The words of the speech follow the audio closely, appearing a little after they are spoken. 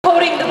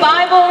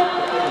Bible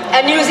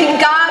and using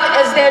God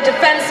as their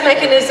defense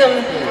mechanism.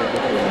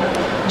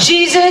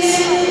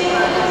 Jesus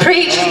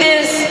preached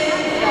this,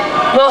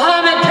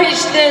 Muhammad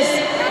preached this,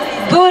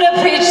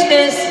 Buddha preached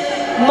this,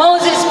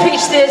 Moses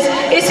preached this.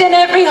 It's in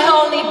every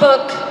holy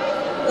book.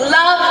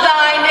 Love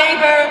thy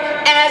neighbor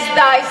as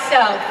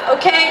thyself,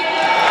 okay?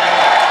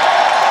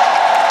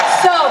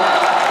 So,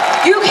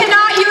 you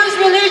cannot use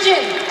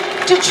religion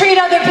to treat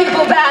other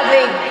people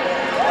badly.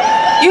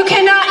 You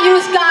cannot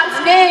use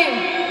God's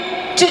name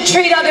to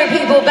treat other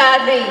people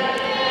badly.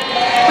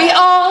 We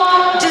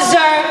all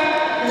deserve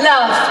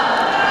love.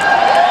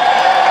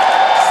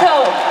 So,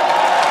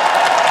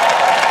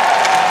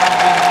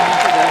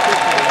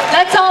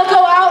 let's all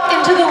go out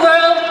into the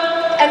world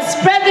and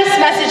spread this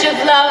message of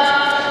love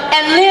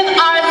and live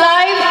our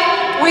life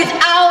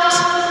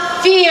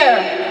without fear.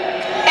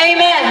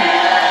 Amen.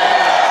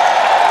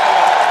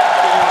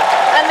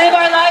 And live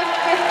our life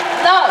with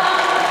love.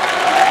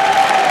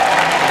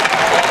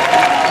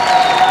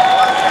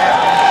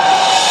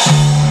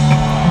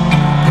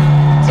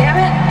 Damn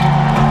it.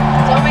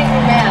 Don't make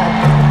me mad.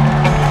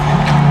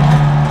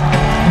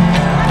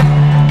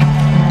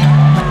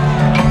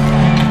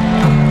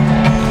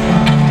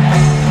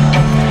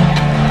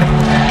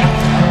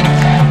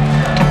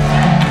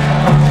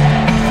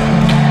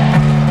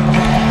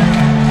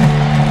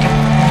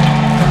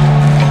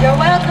 You're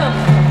welcome.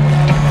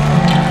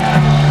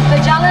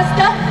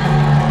 Пожалуйста.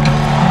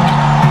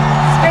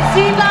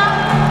 Спасибо.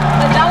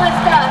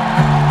 Пожалуйста.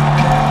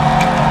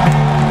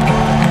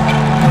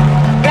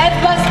 Red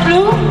plus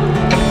blue.